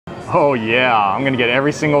Oh yeah, I'm gonna get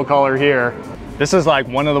every single color here. This is like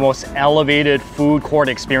one of the most elevated food court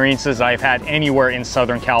experiences I've had anywhere in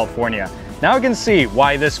Southern California. Now you can see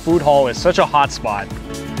why this food hall is such a hot spot.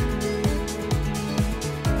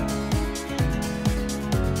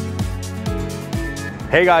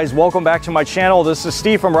 Hey guys, welcome back to my channel. This is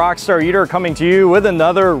Steve from Rockstar Eater coming to you with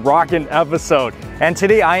another rockin' episode. And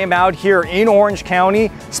today I am out here in Orange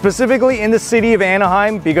County, specifically in the city of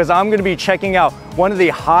Anaheim, because I'm gonna be checking out one of the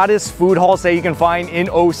hottest food halls that you can find in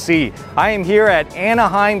OC. I am here at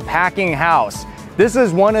Anaheim Packing House. This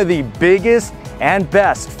is one of the biggest and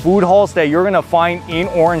best food halls that you're gonna find in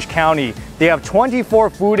Orange County. They have 24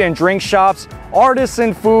 food and drink shops,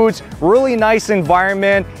 artisan foods, really nice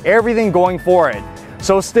environment, everything going for it.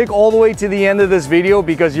 So stick all the way to the end of this video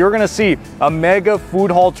because you're gonna see a mega food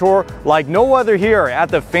hall tour like no other here at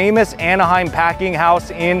the famous Anaheim Packing House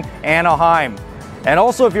in Anaheim. And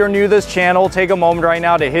also, if you're new to this channel, take a moment right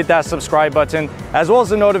now to hit that subscribe button as well as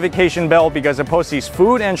the notification bell because it posts these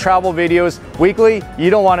food and travel videos weekly you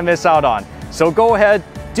don't wanna miss out on. So go ahead,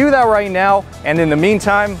 do that right now. And in the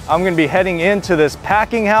meantime, I'm gonna be heading into this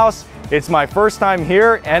packing house. It's my first time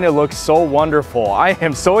here and it looks so wonderful. I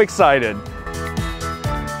am so excited.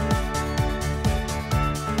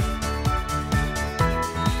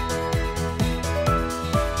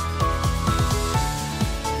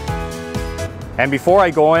 And before I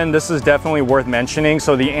go in, this is definitely worth mentioning.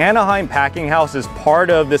 So the Anaheim Packing House is part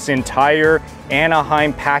of this entire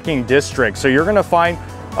Anaheim Packing District. So you're gonna find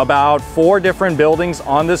about 4 different buildings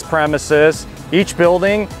on this premises. Each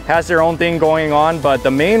building has their own thing going on, but the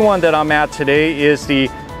main one that I'm at today is the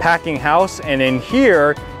Packing House. And in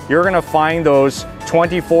here, you're gonna find those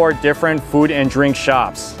 24 different food and drink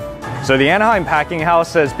shops. So the Anaheim Packing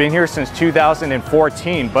House has been here since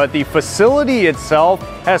 2014, but the facility itself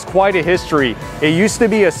has quite a history. It used to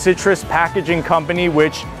be a citrus packaging company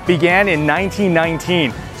which began in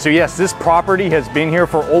 1919. So yes, this property has been here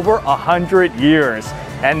for over 100 years.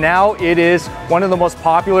 And now it is one of the most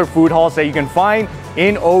popular food halls that you can find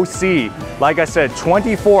in OC. Like I said,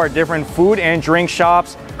 24 different food and drink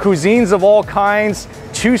shops, cuisines of all kinds,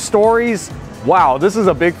 2 stories. Wow, this is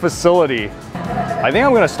a big facility. I think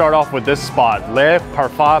I'm gonna start off with this spot, Le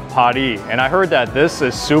Parfait Paris. And I heard that this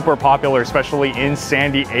is super popular, especially in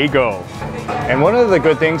San Diego. And one of the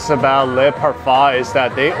good things about Le Parfait is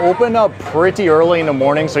that they open up pretty early in the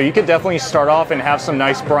morning, so you could definitely start off and have some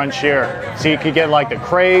nice brunch here. So you could get like the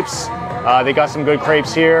crepes, they got some good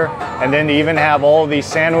crepes here, and then they even have all of these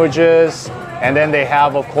sandwiches, and then they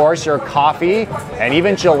have, of course, your coffee, and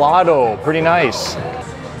even gelato, pretty nice.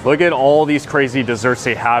 Look at all these crazy desserts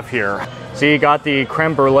they have here. So you got the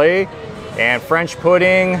creme brulee and French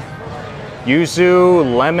pudding,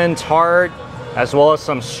 yuzu, lemon tart, as well as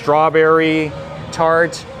some strawberry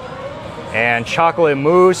tart and chocolate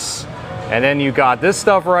mousse. And then you got this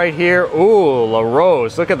stuff right here. Ooh, La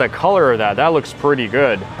Rose. Look at the color of that. That looks pretty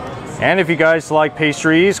good. And if you guys like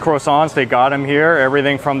pastries, croissants, they got them here.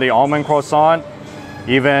 Everything from the almond croissant,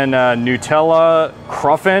 even Nutella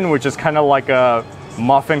cruffin, which is kind of like a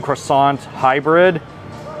muffin croissant hybrid,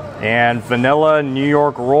 and vanilla New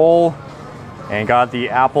York roll, and got the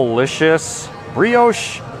Applelicious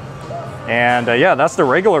brioche, and yeah, that's the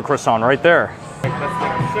regular croissant right there.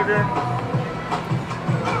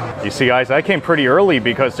 You see guys, I came pretty early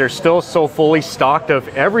because they're still so fully stocked of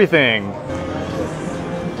everything.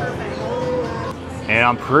 And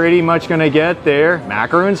I'm pretty much gonna get their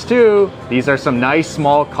macaroons too. These are some nice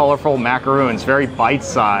small colorful macaroons, very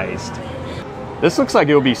bite-sized. This looks like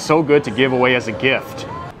it would be so good to give away as a gift.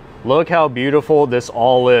 Look how beautiful this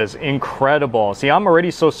all is, incredible. See, I'm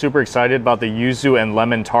already so super excited about the yuzu and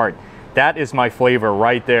lemon tart. That is my flavor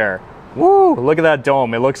right there. Woo, look at that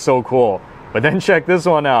dome, it looks so cool. But then check this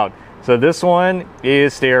one out. So this one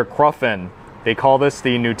is their cruffin. They call this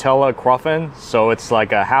the Nutella cruffin. So it's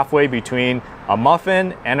like a halfway between a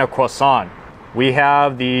muffin and a croissant. We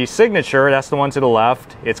have the signature, that's the one to the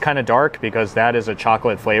left. It's kind of dark because that is a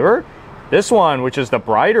chocolate flavor. This one, which is the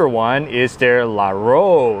brighter one, is their La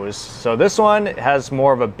Rose. So this one has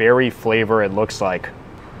more of a berry flavor, it looks like.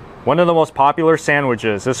 One of the most popular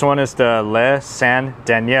sandwiches, this one is the Le Saint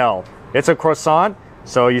Daniel. It's a croissant,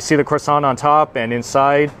 so you see the croissant on top and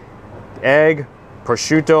inside, egg,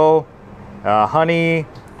 prosciutto, honey.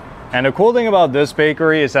 And the cool thing about this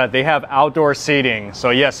bakery is that they have outdoor seating.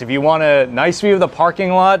 So yes, if you want a nice view of the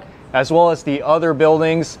parking lot, as well as the other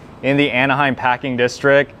buildings in the Anaheim Packing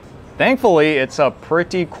District, thankfully, it's a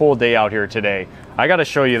pretty cool day out here today. I gotta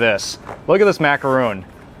show you this. Look at this macaroon.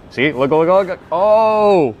 See, look, look, look.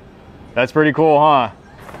 Oh, that's pretty cool, huh?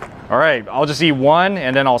 All right, I'll just eat one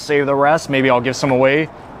and then I'll save the rest. Maybe I'll give some away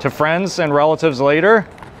to friends and relatives later.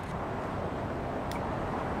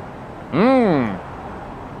 Mmm.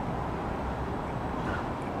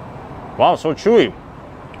 Wow, so chewy.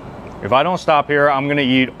 If I don't stop here, I'm gonna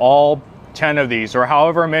eat all 10 of these, or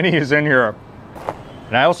however many is in here.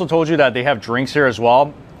 And I also told you that they have drinks here as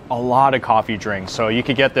well. A lot of coffee drinks. So you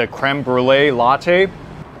could get the creme brulee latte.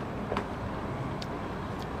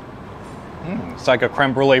 It's like a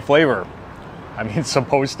creme brulee flavor. I mean, it's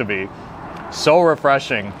supposed to be. So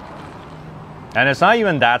refreshing. And it's not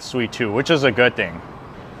even that sweet too, which is a good thing.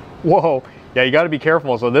 Whoa, yeah, you gotta be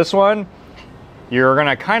careful. So this one, you're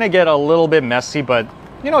gonna kind of get a little bit messy, but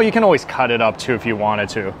you know, you can always cut it up too if you wanted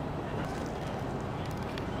to.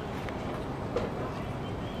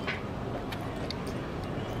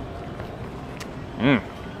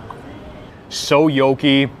 So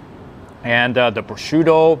yolky, and the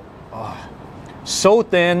prosciutto, so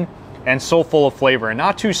thin and so full of flavor, and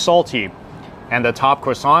not too salty. And the top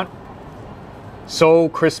croissant, so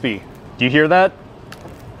crispy. Do you hear that?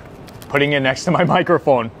 Putting it next to my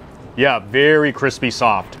microphone. Yeah, very crispy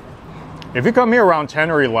soft. If you come here around 10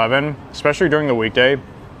 or 11, especially during the weekday,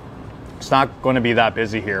 it's not going to be that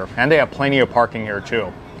busy here. And they have plenty of parking here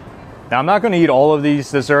too. Now, I'm not going to eat all of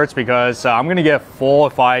these desserts because I'm going to get full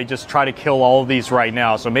if I just try to kill all of these right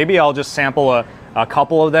now. So maybe I'll just sample a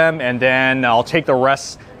couple of them, and then I'll take the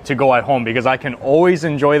rest to go at home, because I can always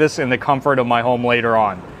enjoy this in the comfort of my home later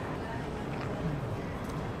on.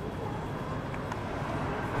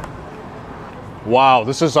 Wow,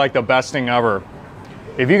 this is like the best thing ever.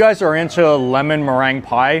 If you guys are into lemon meringue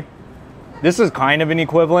pie, this is kind of an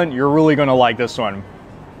equivalent. You're really going to like this one.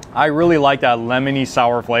 I really like that lemony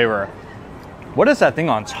sour flavor. What is that thing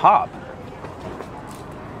on top?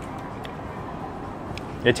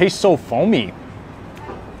 It tastes so foamy.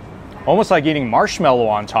 Almost like eating marshmallow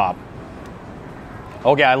on top.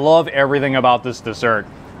 Okay, I love everything about this dessert.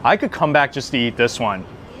 I could come back just to eat this one.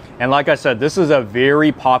 And like I said, this is a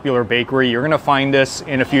very popular bakery. You're gonna find this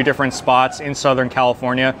in a few different spots in Southern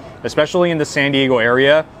California, especially in the San Diego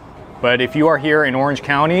area. But if you are here in Orange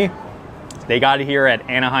County, they got it here at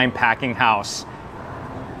Anaheim Packing House.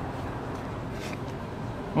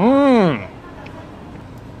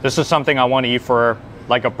 This is something I want to eat for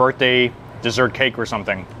like a birthday dessert cake or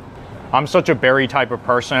something. I'm such a berry type of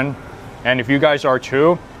person, and if you guys are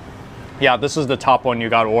too, yeah, this is the top one you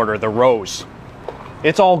got to order, the rose.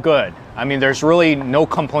 It's all good. I mean, there's really no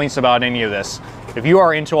complaints about any of this. If you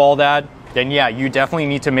are into all that, then yeah, you definitely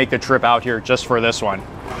need to make the trip out here just for this one.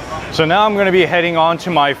 So now I'm going to be heading on to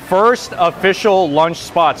my first official lunch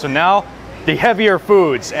spot. So now the heavier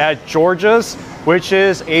foods at Georgia's, which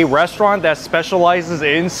is a restaurant that specializes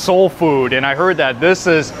in soul food. And I heard that this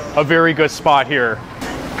is a very good spot here.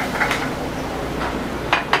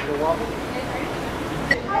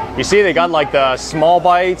 You see, they got like the small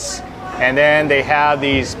bites, and then they have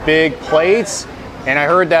these big plates. And I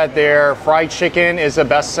heard that their fried chicken is a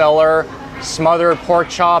bestseller. Smothered pork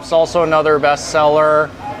chops, also another bestseller.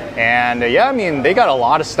 And yeah, I mean, they got a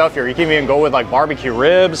lot of stuff here. You can even go with like barbecue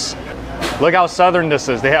ribs. Look how southern this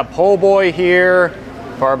is. They have po' boy here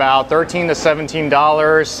for about $13 to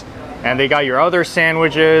 $17. And they got your other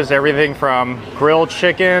sandwiches, everything from grilled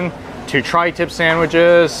chicken to tri-tip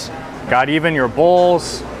sandwiches. Got even your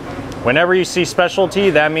bowls. Whenever you see specialty,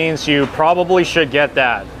 that means you probably should get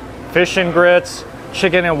that. Fish and grits,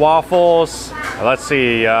 chicken and waffles. Let's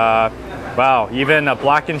see, wow, even a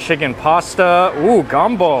blackened chicken pasta. Ooh,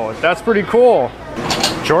 gumbo, that's pretty cool.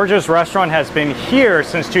 Georgia's restaurant has been here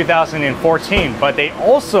since 2014, but they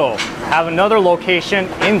also have another location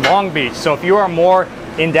in Long Beach. So if you are more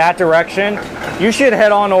in that direction, you should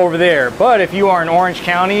head on over there. But if you are in Orange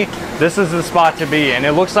County, this is the spot to be. And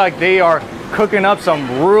it looks like they are cooking up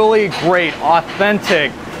some really great,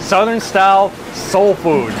 authentic, Southern style soul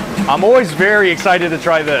food. I'm always very excited to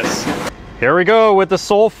try this. Here we go with the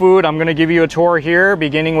soul food. I'm gonna give you a tour here,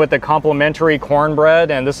 beginning with the complimentary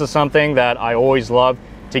cornbread. And this is something that I always love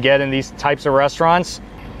to get in these types of restaurants.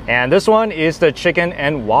 And this one is the chicken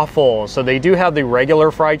and waffle. So they do have the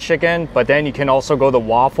regular fried chicken, but then you can also go the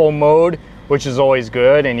waffle mode, which is always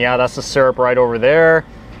good. And yeah, that's the syrup right over there.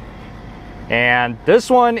 And this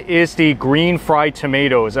one is the green fried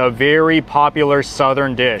tomatoes, a very popular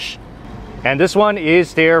Southern dish. And this one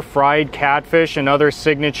is their fried catfish, another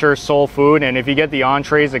signature soul food. And if you get the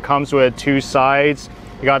entrees, it comes with 2 sides.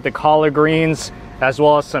 You got the collard greens as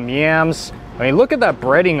well as some yams. I mean, look at that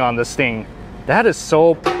breading on this thing. That is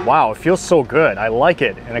so, wow, it feels so good. I like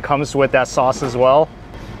it. And it comes with that sauce as well.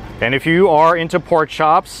 And if you are into pork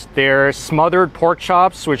chops, their smothered pork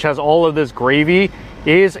chops, which has all of this gravy,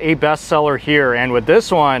 is a bestseller here. And with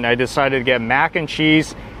this one, I decided to get mac and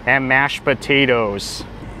cheese and mashed potatoes.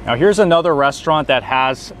 Now here's another restaurant that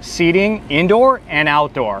has seating indoor and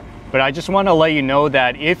outdoor. But I just want to let you know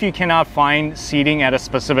that if you cannot find seating at a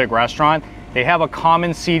specific restaurant, they have a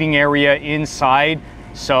common seating area inside.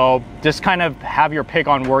 So just kind of have your pick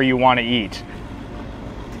on where you want to eat.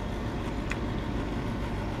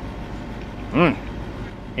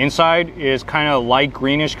 Inside is kind of light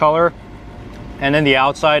greenish color. And then the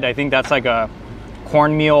outside, I think that's like a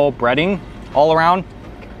cornmeal breading all around.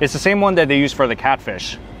 It's the same one that they use for the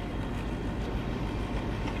catfish.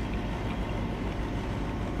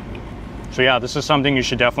 So yeah, this is something you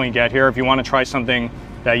should definitely get here if you want to try something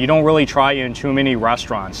that you don't really try in too many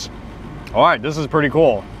restaurants. All right, this is pretty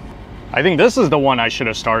cool. I think this is the one I should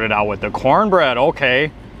have started out with, the cornbread.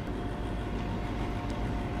 Okay.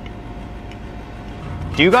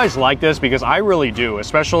 Do you guys like this? Because I really do,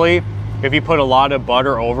 especially if you put a lot of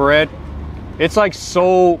butter over it. It's like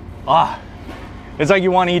so, it's like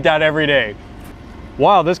you want to eat that every day.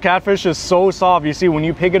 Wow, this catfish is so soft. You see, when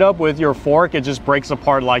you pick it up with your fork, it just breaks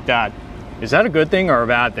apart like that. Is that a good thing or a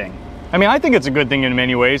bad thing? I mean, I think it's a good thing in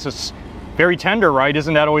many ways. It's very tender, right?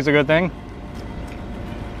 Isn't that always a good thing?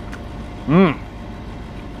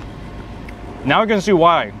 Now you can see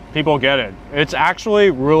why people get it. It's actually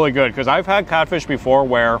really good, because I've had catfish before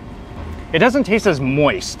where it doesn't taste as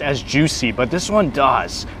moist, as juicy, but this one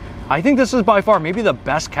does. I think this is by far maybe the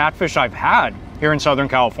best catfish I've had here in Southern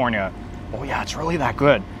California. Oh yeah, it's really that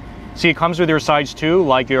good. See, it comes with your sides too,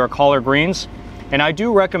 like your collard greens. And I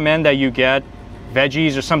do recommend that you get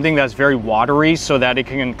veggies or something that's very watery so that it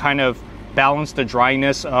can kind of balance the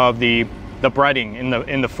dryness of the breading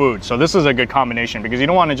in the food. So this is a good combination, because you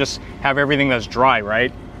don't want to just have everything that's dry,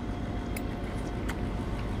 right?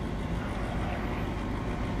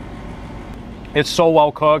 It's so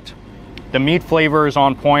well cooked. The meat flavor is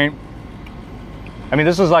on point. I mean,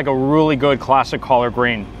 this is like a really good classic collard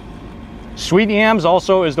green. Sweet yams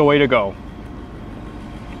also is the way to go.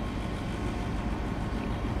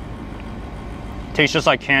 Tastes just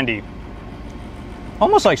like candy.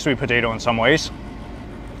 Almost like sweet potato in some ways.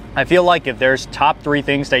 I feel like if there's top 3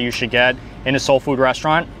 things that you should get in a soul food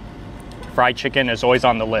restaurant, fried chicken is always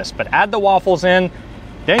on the list. But add the waffles in,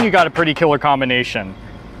 then you got a pretty killer combination.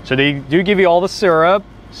 So they do give you all the syrup.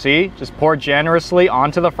 See, just pour generously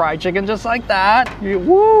onto the fried chicken just like that.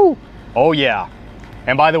 Woo! Oh yeah.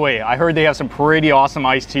 And by the way, I heard they have some pretty awesome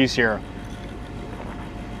iced teas here.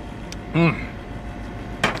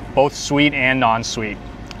 Both sweet and non-sweet.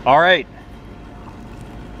 All right.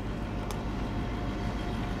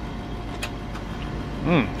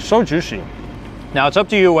 So juicy. Now it's up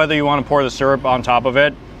to you whether you want to pour the syrup on top of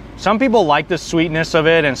it. Some people like the sweetness of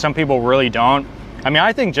it and some people really don't. I mean,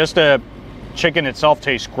 I think just the chicken itself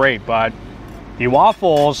tastes great, but the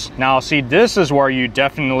waffles, now see, this is where you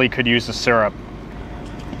definitely could use the syrup.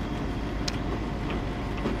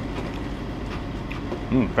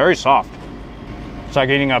 Very soft. It's like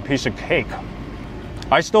eating a piece of cake.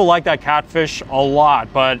 I still like that catfish a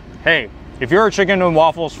lot, but hey, if you're a chicken and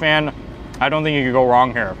waffles fan, I don't think you could go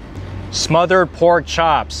wrong here. Smothered pork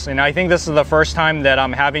chops, and I think this is the first time that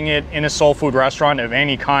I'm having it in a soul food restaurant of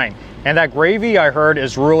any kind. And that gravy, I heard,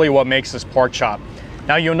 is really what makes this pork chop.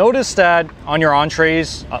 Now you'll notice that on your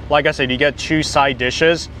entrees, like I said, you get 2 side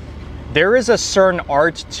dishes. There is a certain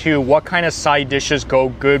art to what kind of side dishes go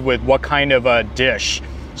good with what kind of a dish.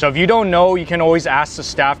 So if you don't know, you can always ask the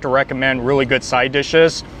staff to recommend really good side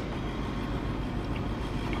dishes.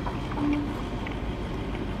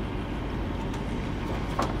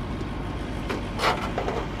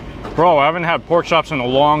 Bro, I haven't had pork chops in a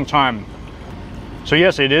long time. So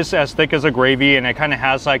yes, it is as thick as a gravy, and it kind of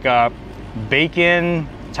has like a bacon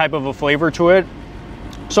type of a flavor to it.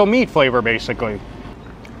 So meat flavor, basically.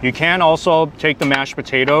 You can also take the mashed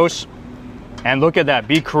potatoes and look at that,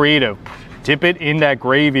 be creative. Dip it in that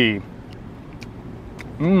gravy.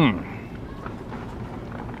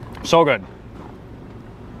 So good.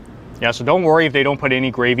 Yeah, so don't worry if they don't put any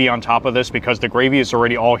gravy on top of this, because the gravy is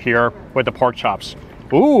already all here with the pork chops.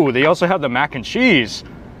 Ooh, they also have the mac and cheese.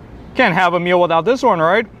 Can't have a meal without this one,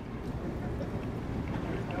 right?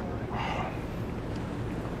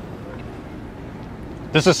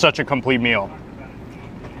 This is such a complete meal.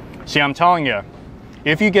 See, I'm telling you,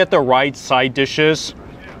 if you get the right side dishes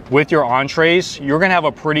with your entrees, you're gonna have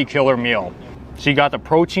a pretty killer meal. So you got the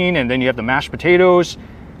protein, and then you have the mashed potatoes,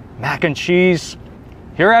 mac and cheese,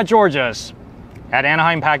 here at Georgia's, at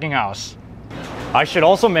Anaheim Packing House. I should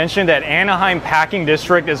also mention that Anaheim Packing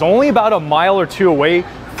District is only about a mile or 2 away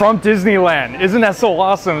from Disneyland. Isn't that so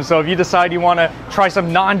awesome? So if you decide you want to try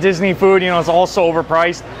some non-Disney food, you know, it's also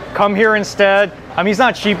overpriced, come here instead. I mean, it's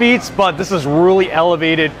not cheap eats, but this is really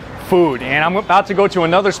elevated food. And I'm about to go to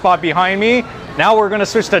another spot behind me. Now we're gonna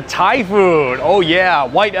switch to Thai food. Oh yeah,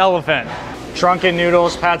 white elephant. drunken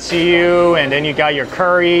noodles, pad see ew, and then you got your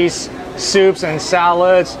curries, soups, and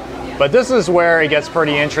salads. But this is where it gets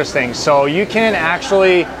pretty interesting. So you can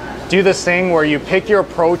actually do this thing where you pick your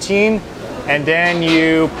protein and then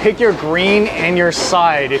you pick your green and your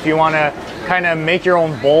side if you want to kind of make your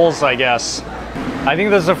own bowls, I guess. I think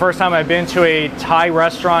this is the first time I've been to a Thai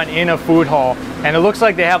restaurant in a food hall, and it looks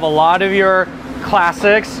like they have a lot of your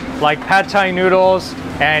classics like pad Thai noodles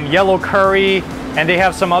and yellow curry, and they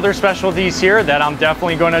have some other specialties here that I'm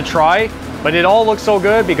definitely going to try. But it all looks so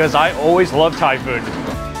good because I always love Thai food.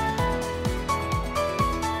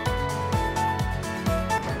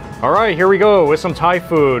 All right, here we go with some Thai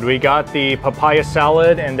food. We got the papaya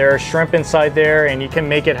salad and there's shrimp inside there, and you can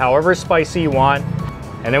make it however spicy you want.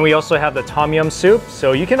 And then we also have the tom yum soup.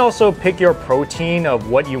 So you can also pick your protein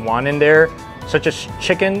of what you want in there, such as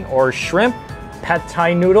chicken or shrimp, pad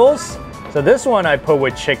Thai noodles. So this one I put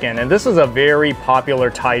with chicken, and this is a very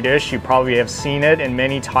popular Thai dish. You probably have seen it in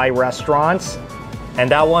many Thai restaurants.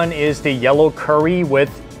 And that one is the yellow curry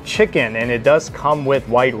with chicken, and it does come with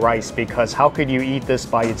white rice because how could you eat this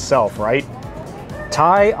by itself, right?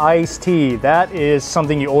 Thai iced tea, that is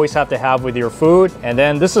something you always have to have with your food. And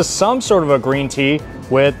then this is some sort of a green tea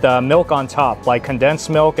with milk on top, like condensed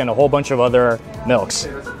milk and a whole bunch of other milks.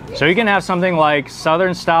 So you can have something like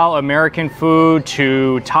Southern style American food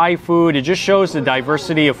to Thai food. It just shows the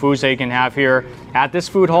diversity of foods that you can have here at this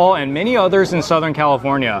food hall and many others in Southern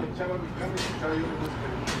California.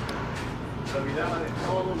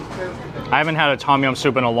 I haven't had a tom yum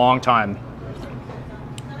soup in a long time.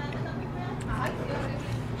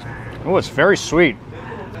 Oh, it's very sweet.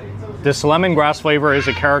 This lemongrass flavor is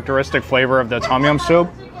a characteristic flavor of the tom yum soup.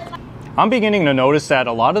 I'm beginning to notice that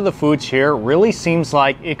a lot of the foods here really seems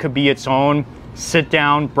like it could be its own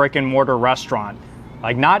sit-down brick and mortar restaurant,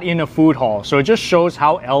 like not in a food hall. So it just shows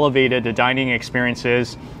how elevated the dining experience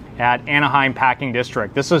is at Anaheim Packing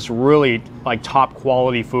District. This is really like top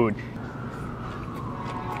quality food.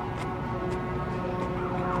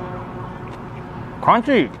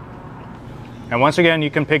 Crunchy. And once again,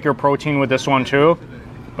 you can pick your protein with this one too,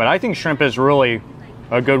 but I think shrimp is really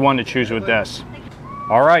a good one to choose with this.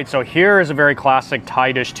 All right, so here is a very classic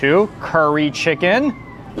Thai dish too, curry chicken.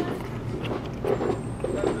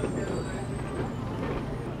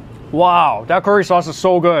 Wow, that curry sauce is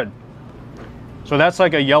so good. So that's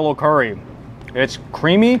like a yellow curry. It's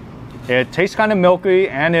creamy, it tastes kind of milky,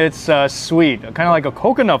 and it's sweet, kind of like a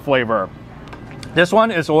coconut flavor. This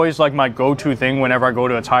one is always like my go-to thing whenever I go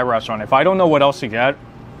to a Thai restaurant. If I don't know what else to get,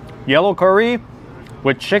 yellow curry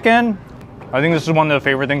with chicken, I think this is one of the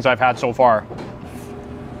favorite things I've had so far.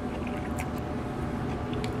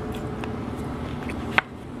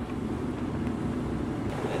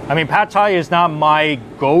 I mean, pad Thai is not my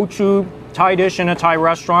go-to Thai dish in a Thai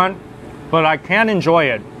restaurant, but I can enjoy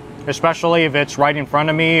it, especially if it's right in front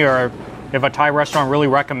of me or if a Thai restaurant really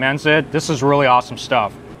recommends it. This is really awesome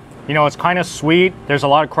stuff. You know, it's kind of sweet. There's a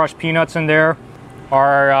lot of crushed peanuts in there.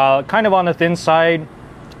 Are kind of on the thin side,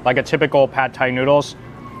 like a typical pad Thai noodles.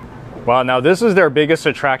 Well, now this is their biggest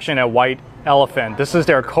attraction at White Elephant. This is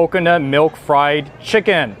their coconut milk fried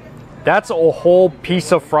chicken. That's a whole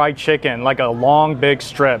piece of fried chicken, like a long, big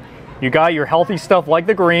strip. You got your healthy stuff like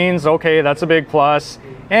the greens. Okay, that's a big plus.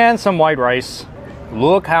 And some white rice.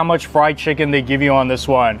 Look how much fried chicken they give you on this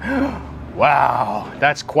one. Wow,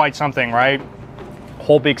 that's quite something, right?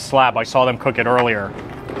 Whole big slab. I saw them cook it earlier.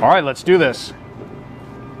 All right, let's do this.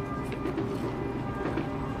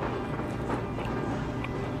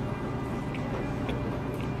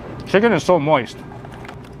 Chicken is so moist.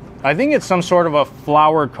 I think it's some sort of a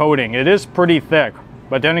flour coating. It is pretty thick,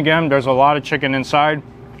 but then again, there's a lot of chicken inside.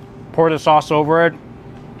 Pour the sauce over it,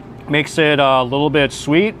 makes it a little bit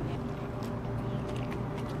sweet.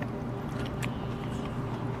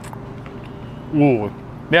 Ooh,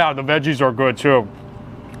 yeah, the veggies are good too.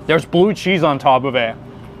 There's blue cheese on top of it.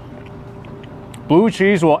 Blue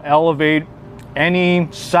cheese will elevate any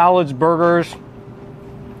salads, burgers.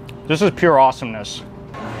 This is pure awesomeness.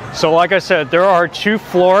 So like I said, there are 2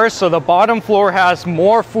 floors. So the bottom floor has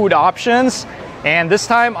more food options. And this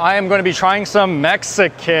time I am going to be trying some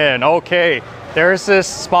Mexican. Okay, there's this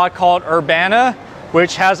spot called Urbana,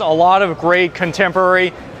 which has a lot of great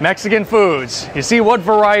contemporary Mexican foods. You see what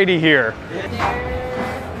variety here.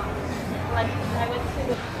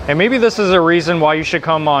 And maybe this is a reason why you should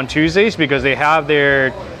come on Tuesdays, because they have their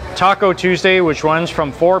Taco Tuesday, which runs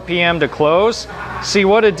from 4 p.m. to close. See,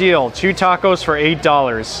 what a deal. 2 tacos for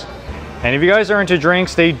 $8. And if you guys are into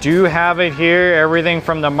drinks, they do have it here. Everything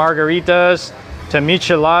from the margaritas to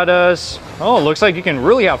micheladas. Oh, looks like you can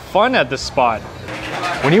really have fun at this spot.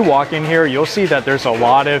 When you walk in here, you'll see that there's a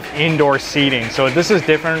lot of indoor seating. So this is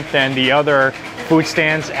different than the other food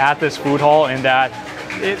stands at this food hall in that,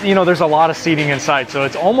 there's a lot of seating inside. So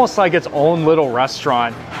it's almost like its own little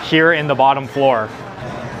restaurant here in the bottom floor.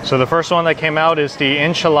 So the first one that came out is the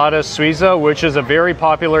enchilada suiza, which is a very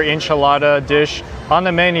popular enchilada dish on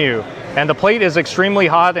the menu. And the plate is extremely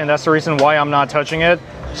hot, and that's the reason why I'm not touching it.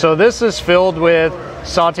 So this is filled with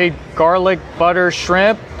sauteed garlic butter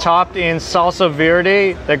shrimp topped in salsa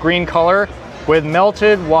verde, the green color, with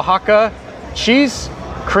melted Oaxaca cheese,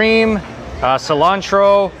 cream,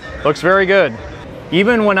 cilantro. Looks very good.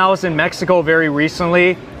 Even when I was in Mexico very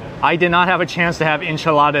recently, I did not have a chance to have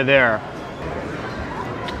enchilada there.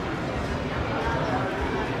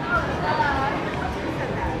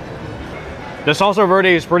 The salsa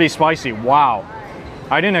verde is pretty spicy. Wow,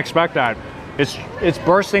 I didn't expect that. It's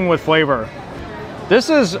bursting with flavor. This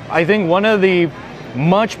is, I think, one of the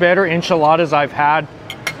much better enchiladas I've had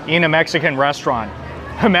in a Mexican restaurant.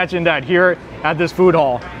 Imagine that here at this food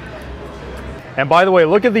hall. And by the way,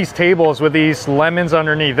 look at these tables with these lemons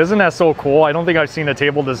underneath. Isn't that so cool? I don't think I've seen a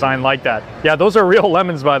table design like that. Yeah, those are real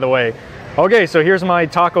lemons, by the way. Okay, so here's my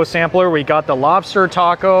taco sampler. We got the lobster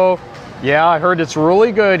taco. Yeah, I heard it's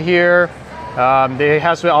really good here. It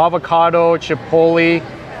has the avocado, chipotle,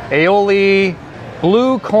 aioli,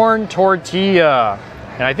 blue corn tortilla.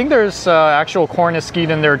 And I think there's actual corn esquite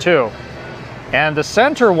in there too. And the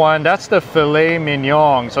center one, that's the filet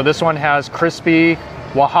mignon. So this one has crispy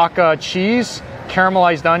Oaxaca cheese,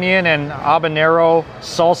 caramelized onion, and habanero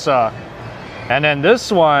salsa. And then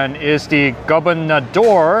this one is the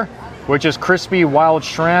gobernador, which is crispy wild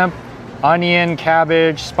shrimp, onion,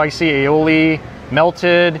 cabbage, spicy aioli,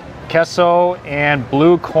 melted queso, and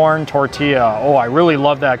blue corn tortilla. Oh, I really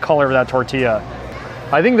love that color of that tortilla.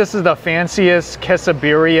 I think this is the fanciest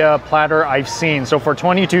quesabirria platter I've seen. So for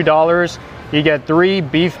 $22, you get 3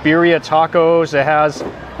 beef birria tacos. It has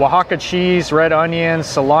Oaxaca cheese, red onions,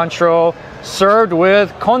 cilantro, served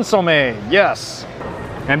with consomme. Yes.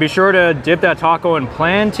 And be sure to dip that taco in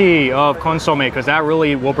plenty of consomme because that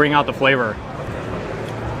really will bring out the flavor.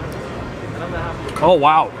 Oh,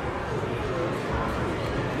 wow.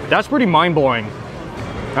 That's pretty mind-blowing.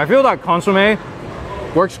 I feel that consomme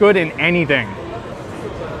works good in anything.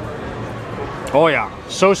 Oh yeah,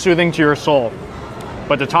 so soothing to your soul.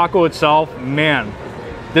 But the taco itself, man,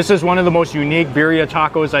 this is one of the most unique birria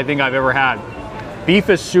tacos I think I've ever had. Beef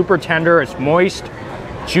is super tender, it's moist,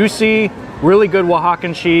 juicy, really good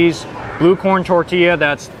Oaxacan cheese, blue corn tortilla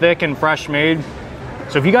that's thick and fresh made.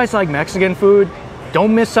 So if you guys like Mexican food,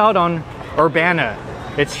 don't miss out on Urbana.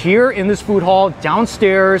 It's here in this food hall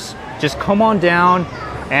downstairs. Just come on down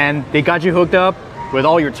and they got you hooked up with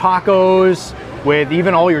all your tacos, with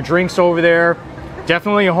even all your drinks over there.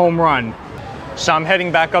 Definitely a home run. So I'm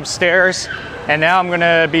heading back upstairs and now I'm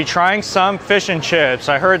gonna be trying some fish and chips.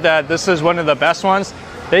 I heard that this is one of the best ones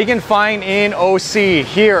that you can find in OC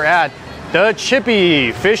here at the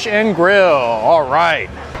Chippy Fish and Grill. All right.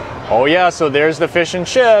 Oh yeah, so there's the fish and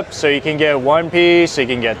chips. So you can get 1 piece, you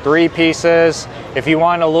can get 3 pieces. If you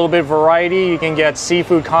want a little bit of variety, you can get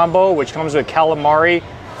seafood combo, which comes with calamari,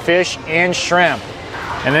 fish, and shrimp.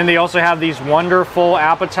 And then they also have these wonderful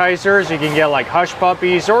appetizers. You can get like hush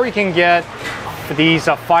puppies, or you can get these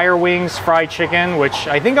fire wings fried chicken, which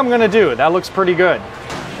I think I'm gonna do. That looks pretty good.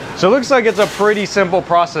 So it looks like it's a pretty simple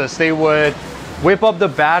process. They would whip up the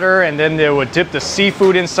batter and then they would dip the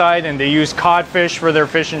seafood inside, and they use codfish for their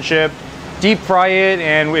fish and chip, deep fry it,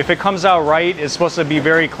 and if it comes out right, it's supposed to be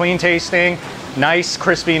very clean tasting, nice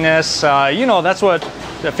crispiness. You know, that's what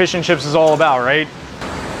the fish and chips is all about, right?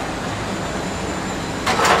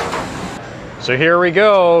 So here we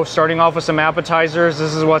go, starting off with some appetizers.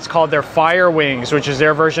 This is what's called their fire wings, which is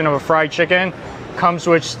their version of a fried chicken. Comes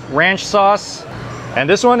with ranch sauce. And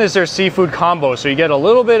this one is their seafood combo. So you get a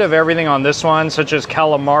little bit of everything on this one, such as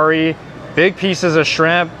calamari, big pieces of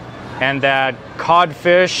shrimp, and that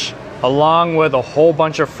codfish, along with a whole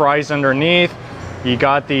bunch of fries underneath. You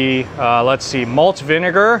got the, let's see, malt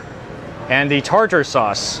vinegar and the tartar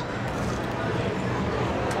sauce.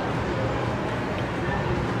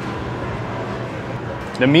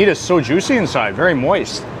 The meat is so juicy inside, very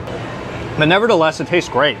moist. But nevertheless, it tastes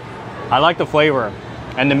great. I like the flavor.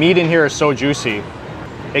 And the meat in here is so juicy.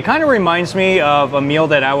 It kind of reminds me of a meal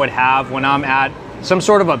that I would have when I'm at some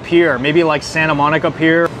sort of a pier, maybe like Santa Monica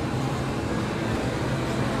Pier.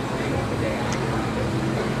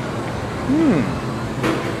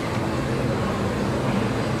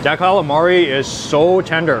 That calamari is so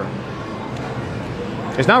tender.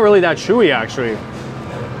 It's not really that chewy actually.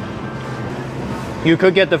 You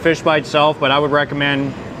could get the fish by itself, but I would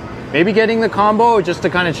recommend maybe getting the combo just to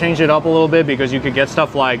kind of change it up a little bit, because you could get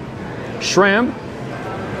stuff like shrimp.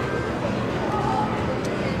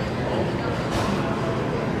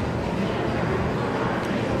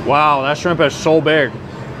 Wow, that shrimp is so big,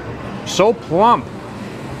 so plump.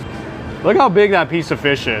 Look how big that piece of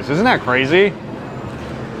fish is. Isn't that crazy?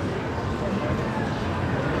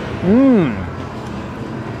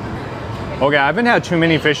 Okay, I haven't had too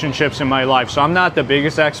many fish and chips in my life, so I'm not the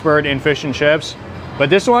biggest expert in fish and chips, but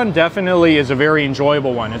this one definitely is a very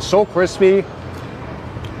enjoyable one. It's so crispy,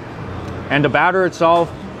 and the batter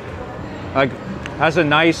itself like has a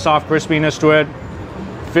nice soft crispiness to it.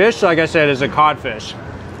 Fish, like I said, is a codfish,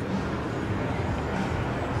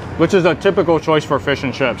 which is a typical choice for fish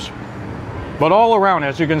and chips. But all around,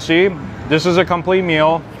 as you can see, this is a complete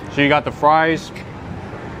meal. So you got the fries,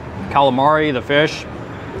 calamari, the fish.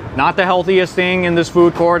 Not the healthiest thing in this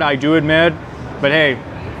food court, I do admit, but hey,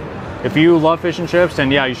 if you love fish and chips,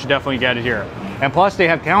 then yeah, you should definitely get it here. And plus, they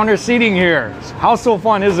have counter seating here. How so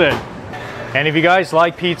fun is it? And if you guys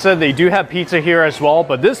like pizza, they do have pizza here as well,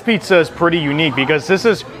 but this pizza is pretty unique because this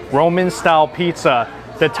is Roman style pizza,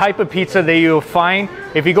 the type of pizza that you'll find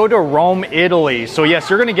if you go to Rome, Italy. So yes,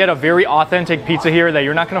 you're gonna get a very authentic pizza here that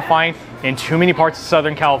you're not gonna find in too many parts of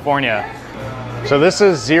Southern California. So this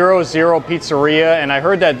is 00 Pizzeria, and I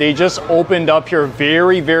heard that they just opened up here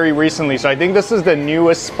very, very recently. So I think this is the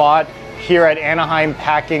newest spot here at Anaheim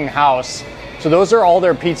Packing House. So those are all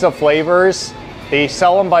their pizza flavors. They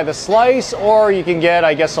sell them by the slice, or you can get,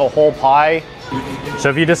 I guess, a whole pie. So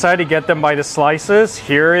if you decide to get them by the slices,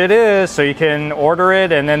 here it is. So you can order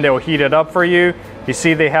it and then they'll heat it up for you. You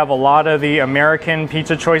see they have a lot of the American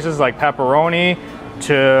pizza choices like pepperoni,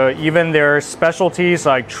 to even their specialties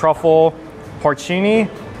like truffle porcini.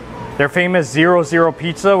 Their famous 00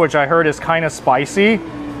 pizza, which I heard is kind of spicy.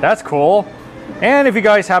 That's cool. And if you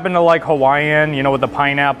guys happen to like Hawaiian, you know, with the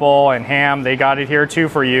pineapple and ham, they got it here too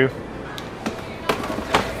for you.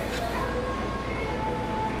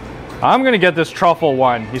 I'm gonna get this truffle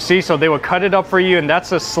one. You see, so they would cut it up for you, and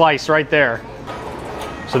that's a slice right there.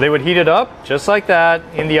 So they would heat it up just like that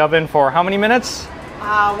in the oven for how many minutes?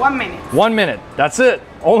 1 minute. 1 minute. That's it.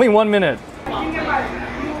 Only 1 minute.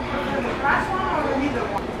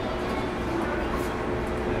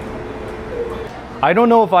 I don't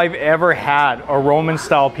know if I've ever had a Roman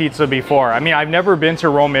style pizza before. I mean, I've never been to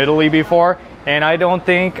Rome, Italy before, and I don't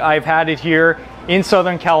think I've had it here in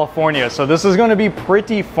Southern California. So this is going to be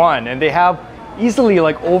pretty fun, and they have easily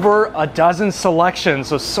like over a dozen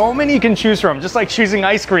selections. So many you can choose from, just like choosing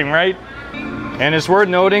ice cream, right? And it's worth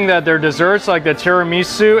noting that their desserts like the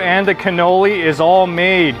tiramisu and the cannoli is all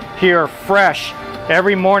made here fresh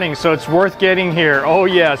every morning. So it's worth getting here. Oh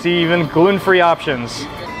yeah, see, even gluten-free options.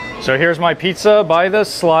 So here's my pizza by the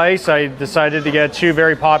slice. I decided to get two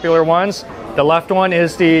very popular ones. The left one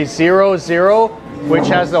is the 00, which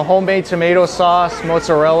has the homemade tomato sauce,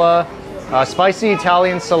 mozzarella, spicy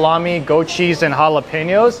Italian salami, goat cheese, and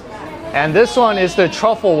jalapenos. And this one is the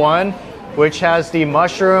truffle one, which has the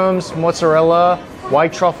mushrooms, mozzarella,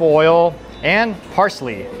 white truffle oil, and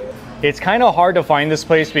parsley. It's kind of hard to find this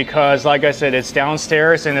place because, like I said, it's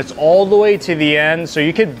downstairs and it's all the way to the end. So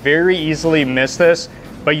you could very easily miss this,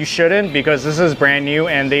 but you shouldn't, because this is brand new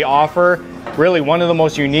and they offer really one of the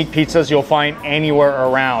most unique pizzas you'll find anywhere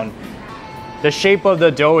around. The shape of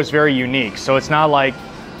the dough is very unique. So it's not like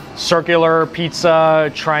circular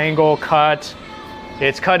pizza, triangle cut.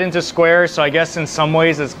 It's cut into squares. So I guess in some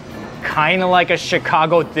ways it's kind of like a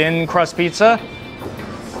Chicago thin crust pizza.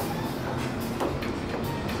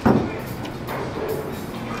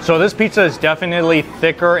 So this pizza is definitely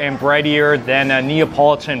thicker and breadier than a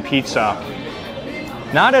Neapolitan pizza.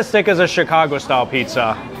 Not as thick as a Chicago style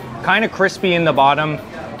pizza. Kind of crispy in the bottom.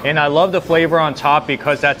 And I love the flavor on top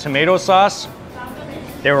because that tomato sauce,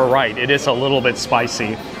 they were right, it is a little bit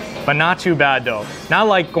spicy. But not too bad though. Not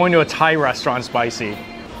like going to a Thai restaurant spicy.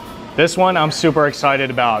 This one I'm super excited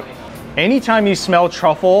about. Anytime you smell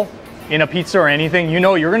truffle in a pizza or anything, you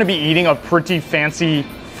know you're gonna be eating a pretty fancy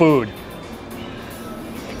food.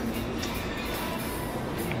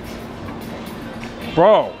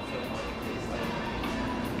 Bro,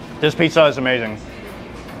 this pizza is amazing.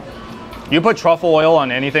 You put truffle oil on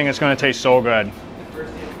anything, it's gonna taste so good.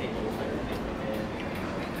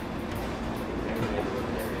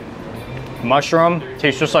 Mushroom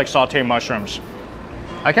tastes just like sauteed mushrooms.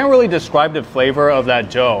 I can't really describe the flavor of that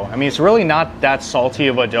dough. I mean, it's really not that salty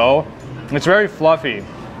of a dough. It's very fluffy,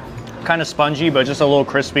 kind of spongy, but just a little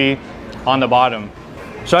crispy on the bottom.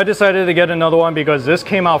 So I decided to get another one because this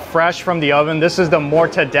came out fresh from the oven. This is the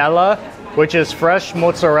mortadella, which is fresh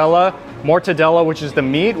mozzarella. Mortadella, which is the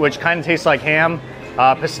meat, which kind of tastes like ham.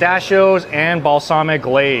 pistachios and balsamic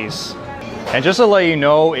glaze. And just to let you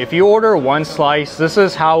know, if you order one slice, this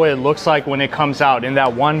is how it looks like when it comes out in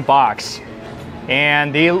that one box.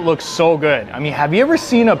 And they look so good. I mean, have you ever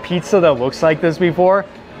seen a pizza that looks like this before?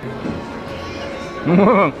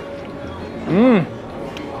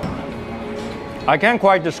 I can't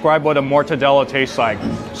quite describe what a mortadella tastes like.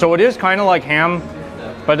 So it is kind of like ham,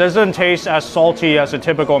 but it doesn't taste as salty as a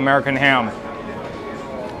typical American ham.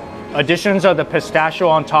 Additions of the pistachio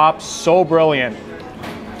on top, so brilliant.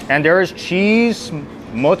 And there is cheese,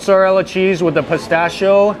 mozzarella cheese with the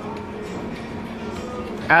pistachio.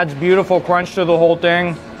 Adds beautiful crunch to the whole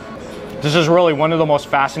thing. This is really one of the most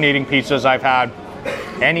fascinating pizzas I've had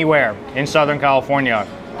anywhere in Southern California.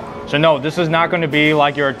 So no, this is not going to be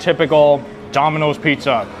like your typical Domino's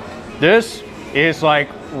pizza. This is like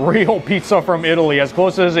real pizza from Italy, as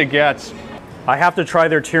close as it gets. I have to try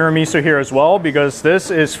their tiramisu here as well because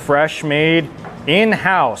this is fresh made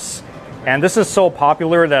in-house. And this is so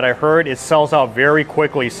popular that I heard it sells out very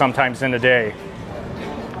quickly sometimes in a day.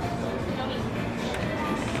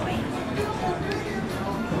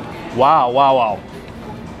 Wow, wow, wow.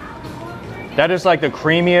 That is like the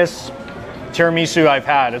creamiest tiramisu I've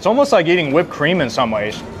had. It's almost like eating whipped cream in some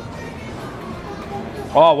ways.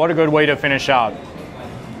 Oh, what a good way to finish out.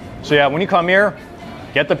 So yeah, when you come here,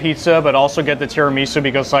 get the pizza, but also get the tiramisu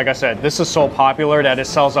because like I said, this is so popular that it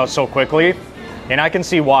sells out so quickly. And I can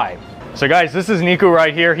see why. So guys, this is Niku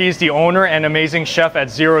right here. He's the owner and amazing chef at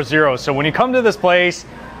 00. So when you come to this place,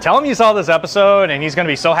 tell him you saw this episode and he's gonna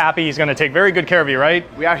be so happy. He's gonna take very good care of you, right?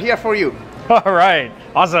 We are here for you. All right,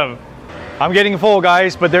 awesome. I'm getting full,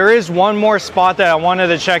 guys, but there is one more spot that I wanted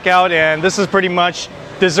to check out, and this is pretty much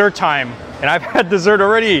dessert time. And I've had dessert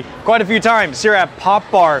already quite a few times here at Pop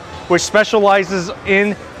Bar, which specializes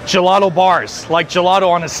in gelato bars, like gelato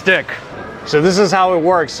on a stick. So this is how it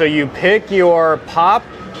works. So you pick your pop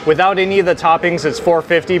without any of the toppings, it's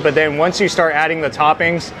 $4.50, but then once you start adding the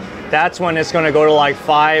toppings, that's when it's gonna go to like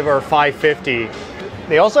 $5 or $5.50.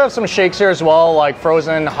 They also have some shakes here as well, like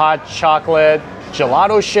frozen hot chocolate,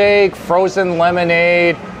 gelato shake, frozen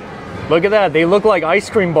lemonade. Look at that, they look like ice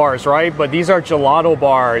cream bars, right? But these are gelato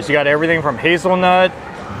bars. You got everything from hazelnut,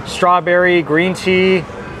 strawberry, green tea,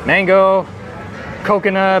 mango,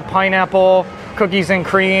 coconut, pineapple, cookies and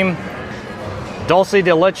cream, dulce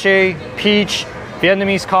de leche, peach,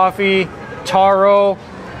 Vietnamese coffee, taro.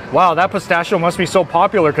 Wow, that pistachio must be so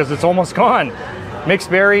popular because it's almost gone.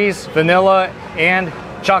 Mixed berries, vanilla, and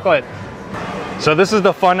chocolate. So this is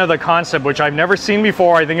the fun of the concept, which I've never seen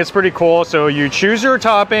before. I think it's pretty cool. So you choose your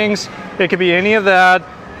toppings. It could be any of that.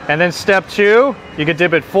 And then step 2, you could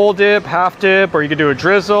dip it full dip, half dip, or you could do a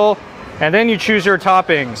drizzle. And then you choose your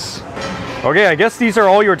toppings. Okay, I guess these are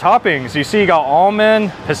all your toppings. You see you got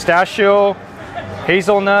almond, pistachio,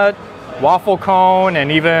 hazelnut, waffle cone,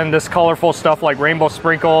 and even this colorful stuff like rainbow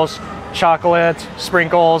sprinkles, chocolate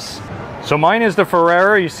sprinkles. So mine is the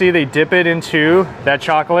Ferrero. You see they dip it into that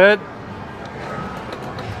chocolate,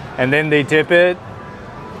 and then they dip it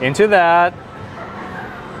into that,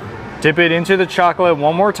 dip it into the chocolate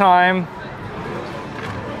one more time.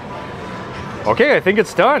 Okay, I think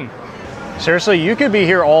it's done. Seriously, you could be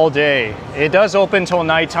here all day. It does open till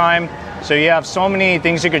nighttime, so you have so many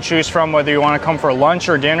things you could choose from, whether you want to come for lunch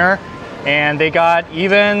or dinner. And they got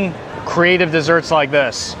even creative desserts like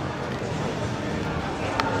this.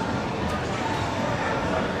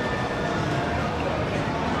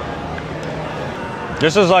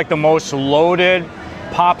 This is like the most loaded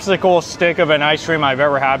popsicle stick of an ice cream I've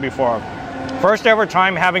ever had before. First ever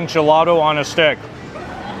time having gelato on a stick.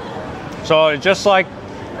 So it's just like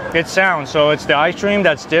it sounds. So it's the ice cream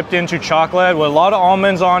that's dipped into chocolate with a lot of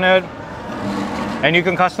almonds on it. And you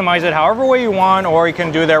can customize it however way you want, or you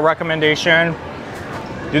can do their recommendation.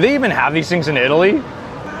 Do they even have these things in Italy?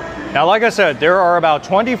 Now, like I said, there are about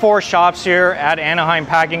 24 shops here at Anaheim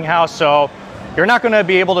Packing House, so you're not gonna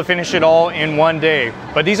be able to finish it all in one day.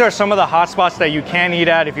 But these are some of the hot spots that you can eat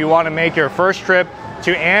at if you wanna make your first trip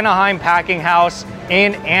to Anaheim Packing House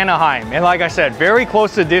in Anaheim. And like I said, very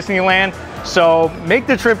close to Disneyland, so make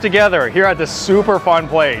the trip together here at this super fun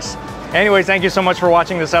place. Anyways, thank you so much for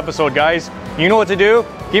watching this episode, guys. You know what to do.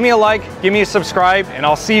 Give me a like, give me a subscribe, and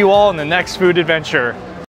I'll see you all in the next food adventure.